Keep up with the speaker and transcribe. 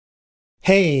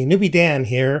Hey, Newbie Dan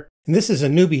here, and this is a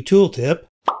Newbie tooltip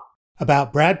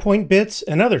about brad point bits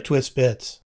and other twist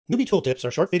bits. Newbie tooltips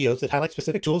are short videos that highlight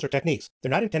specific tools or techniques.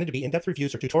 They're not intended to be in-depth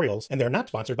reviews or tutorials, and they're not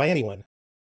sponsored by anyone.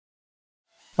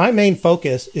 My main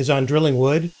focus is on drilling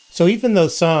wood, so even though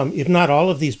some, if not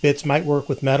all of these bits might work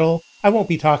with metal, I won't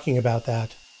be talking about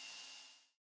that.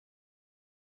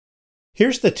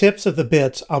 Here's the tips of the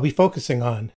bits I'll be focusing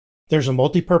on. There's a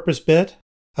multi-purpose bit,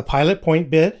 a pilot point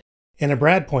bit, and a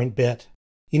brad point bit.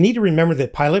 You need to remember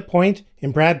that pilot point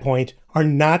and brad point are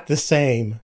not the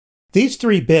same. These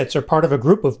three bits are part of a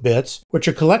group of bits which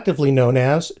are collectively known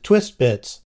as twist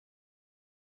bits.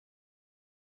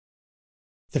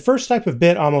 The first type of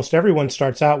bit almost everyone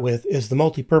starts out with is the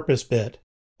multi-purpose bit,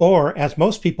 or as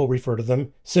most people refer to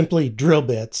them, simply drill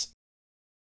bits.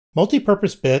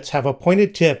 Multi-purpose bits have a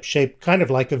pointed tip shaped kind of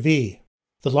like a V.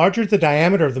 The larger the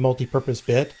diameter of the multi-purpose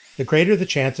bit, the greater the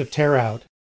chance of tear out.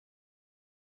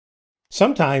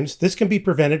 Sometimes this can be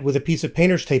prevented with a piece of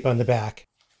painter's tape on the back.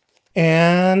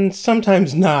 And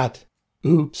sometimes not.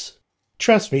 Oops.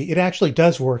 Trust me, it actually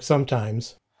does work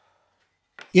sometimes.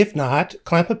 If not,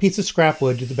 clamp a piece of scrap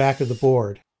wood to the back of the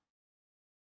board.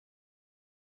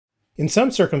 In some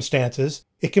circumstances,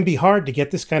 it can be hard to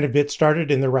get this kind of bit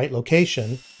started in the right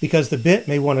location because the bit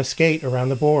may want to skate around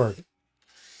the board.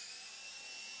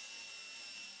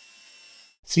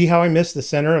 See how I missed the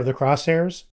center of the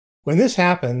crosshairs? When this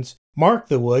happens, mark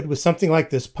the wood with something like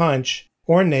this punch,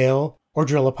 or nail, or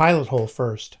drill a pilot hole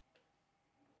first.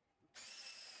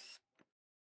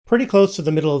 Pretty close to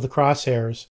the middle of the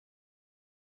crosshairs.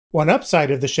 One upside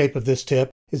of the shape of this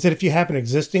tip is that if you have an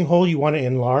existing hole you want to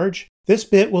enlarge, this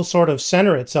bit will sort of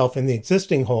center itself in the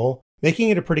existing hole, making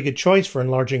it a pretty good choice for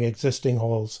enlarging existing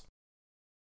holes.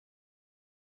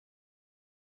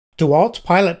 DeWalt's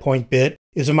pilot point bit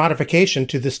is a modification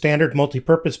to the standard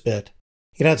multi-purpose bit.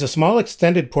 It has a small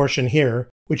extended portion here,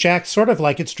 which acts sort of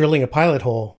like it's drilling a pilot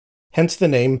hole, hence the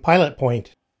name pilot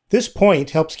point. This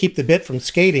point helps keep the bit from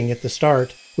skating at the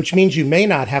start, which means you may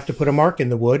not have to put a mark in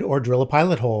the wood or drill a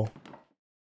pilot hole.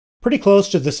 Pretty close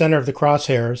to the center of the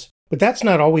crosshairs, but that's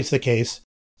not always the case.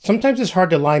 Sometimes it's hard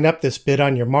to line up this bit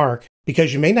on your mark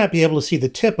because you may not be able to see the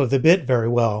tip of the bit very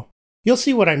well. You'll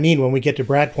see what I mean when we get to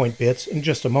brad point bits in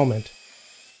just a moment.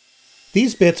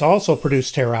 These bits also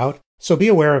produce tear out, so be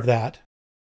aware of that.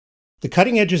 The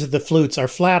cutting edges of the flutes are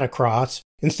flat across,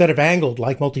 instead of angled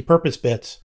like multi-purpose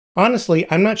bits. Honestly,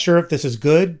 I'm not sure if this is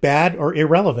good, bad, or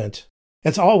irrelevant.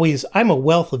 As always, I'm a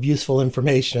wealth of useful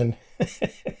information.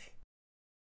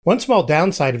 One small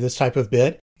downside of this type of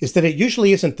bit is that it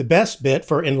usually isn't the best bit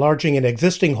for enlarging an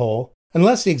existing hole,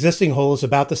 unless the existing hole is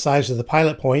about the size of the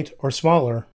pilot point or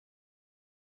smaller.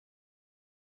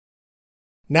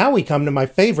 Now we come to my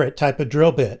favorite type of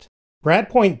drill bit. Brad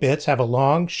point bits have a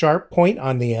long, sharp point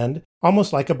on the end,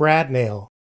 almost like a brad nail,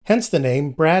 hence the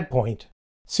name brad point.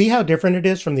 See how different it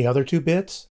is from the other two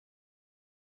bits?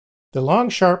 The long,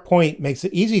 sharp point makes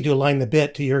it easy to align the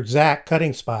bit to your exact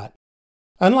cutting spot.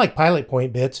 Unlike pilot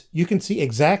point bits, you can see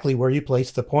exactly where you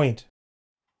place the point.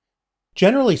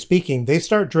 Generally speaking, they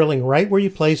start drilling right where you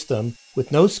place them,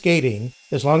 with no skating,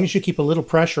 as long as you keep a little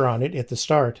pressure on it at the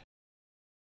start.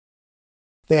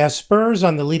 They have spurs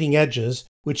on the leading edges,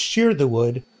 which shear the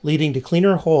wood, leading to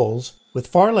cleaner holes, with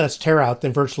far less tear out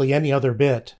than virtually any other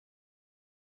bit.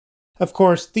 Of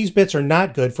course, these bits are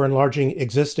not good for enlarging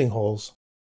existing holes.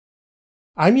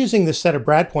 I'm using this set of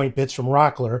brad point bits from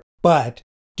Rockler, but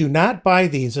do not buy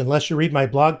these unless you read my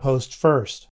blog post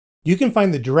first. You can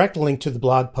find the direct link to the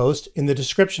blog post in the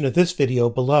description of this video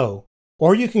below,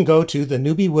 or you can go to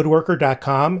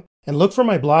thenewbiewoodworker.com and look for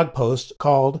my blog post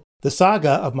called The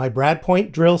Saga of My Brad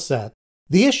Point Drill Set.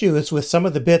 The issue is with some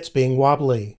of the bits being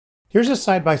wobbly. Here's a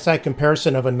side-by-side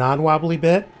comparison of a non-wobbly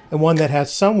bit and one that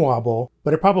has some wobble,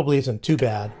 but it probably isn't too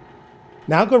bad.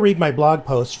 Now go read my blog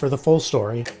post for the full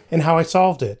story and how I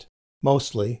solved it,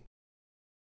 mostly.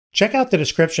 Check out the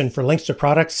description for links to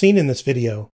products seen in this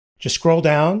video. Just scroll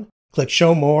down, click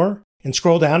Show More, and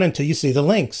scroll down until you see the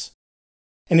links.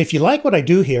 And if you like what I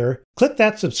do here, click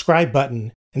that subscribe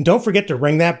button, and don't forget to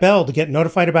ring that bell to get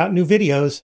notified about new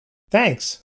videos.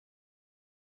 Thanks!